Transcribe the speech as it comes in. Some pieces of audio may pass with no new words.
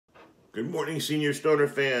Good morning, Senior Stoner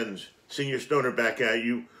fans. Senior Stoner back at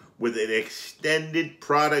you with an extended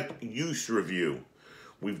product use review.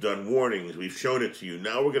 We've done warnings, we've shown it to you.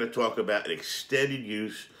 Now we're going to talk about an extended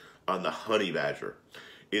use on the Huni-Badger.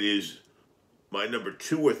 It is my number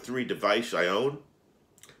 2 or 3 device I own.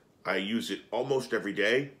 I use it almost every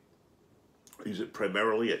day. I use it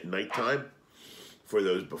primarily at nighttime for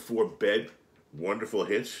those before bed wonderful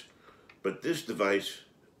hits. But this device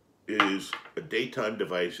is a daytime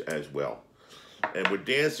device as well. And we're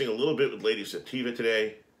dancing a little bit with Lady Sativa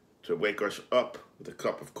today to wake us up with a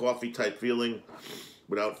cup of coffee type feeling.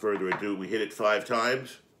 Without further ado, we hit it 5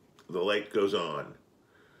 times. The light goes on.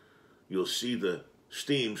 You'll see the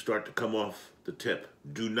steam start to come off the tip.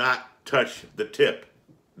 Do not touch the tip,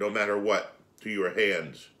 no matter what, to your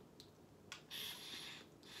hands.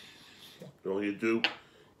 All you do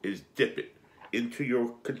is dip it into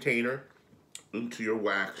your container, into your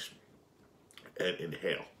wax, and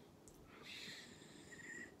inhale.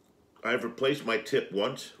 I've replaced my tip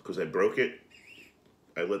once because I broke it.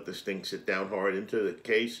 I let this thing sit down hard into the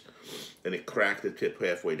case and it cracked the tip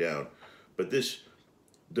halfway down. But this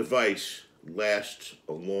device lasts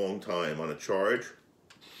a long time on a charge.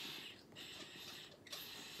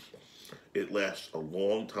 It lasts a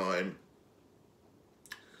long time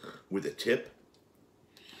with a tip.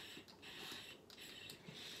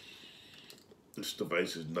 This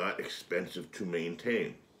device is not expensive to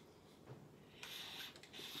maintain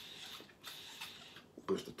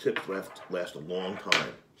because the tips last a long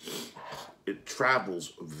time. It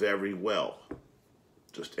travels very well.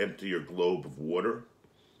 Just empty your globe of water,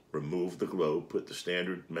 remove the globe, put the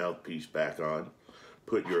standard mouthpiece back on,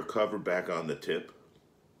 put your cover back on the tip,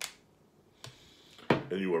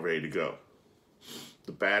 and you are ready to go.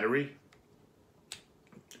 The battery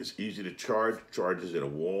is easy to charge, charges in a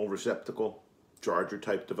wall receptacle. Charger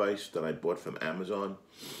type device that I bought from Amazon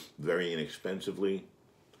very inexpensively.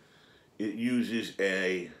 It uses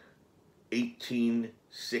a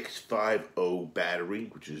 18650 battery,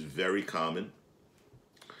 which is very common.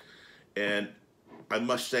 And I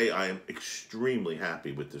must say I am extremely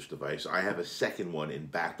happy with this device. I have a second one in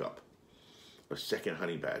backup, a second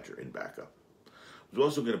Huni-Badger in backup. I was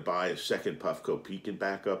also going to buy a second Puffco Peak in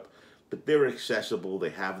backup, but they're accessible. They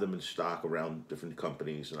have them in stock around different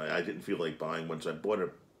companies, and I didn't feel like buying one, so I bought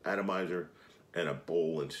an atomizer and a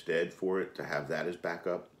bowl instead for it to have that as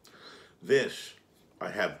backup. This, I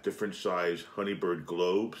have different size Honeybird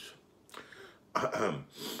globes.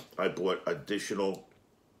 I bought additional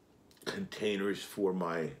containers for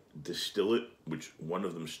my distillate, which one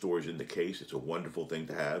of them stores in the case. It's a wonderful thing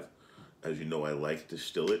to have. As you know, I like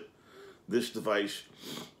distillate. This device,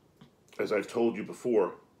 as I've told you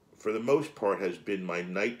before, for the most part has been my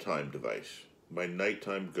nighttime device, my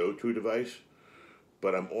nighttime go-to device,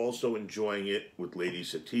 but I'm also enjoying it with Lady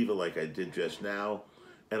Sativa like I did just now,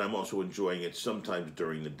 and I'm also enjoying it sometimes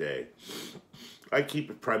during the day. I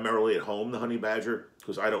keep it primarily at home, the Huni-Badger,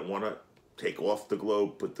 because I don't want to take off the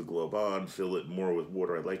globe, put the globe on, fill it more with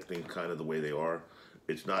water. I like things kind of the way they are.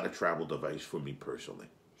 It's not a travel device for me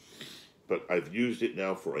personally. But I've used it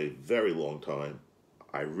now for a very long time.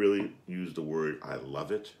 I really use the word I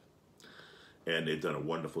love it. And they've done a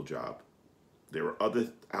wonderful job. There are others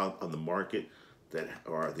out on the market that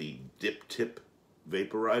are the dip tip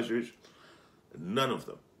vaporizers. None of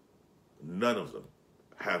them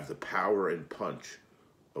have the power and punch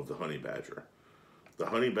of the Huni-Badger. The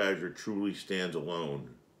Huni-Badger truly stands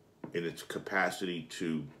alone in its capacity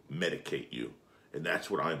to medicate you, and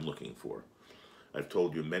that's what I'm looking for. I've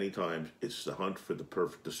told you many times, it's the hunt for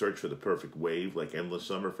the search for the perfect wave, like Endless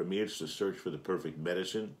Summer. For me, it's the search for the perfect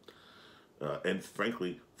medicine. And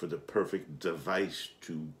frankly, for the perfect device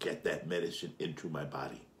to get that medicine into my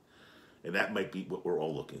body. And that might be what we're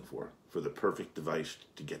all looking for the perfect device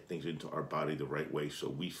to get things into our body the right way so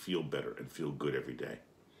we feel better and feel good every day.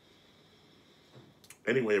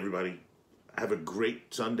 Anyway, everybody, have a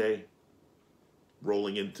great Sunday,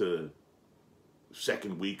 rolling into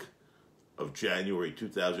second week of January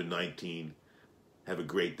 2019. Have a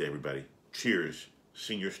great day, everybody. Cheers,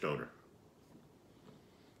 Senior Stoner.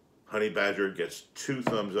 Huni-Badger gets 2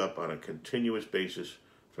 thumbs up on a continuous basis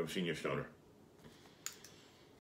from Senior Stoner.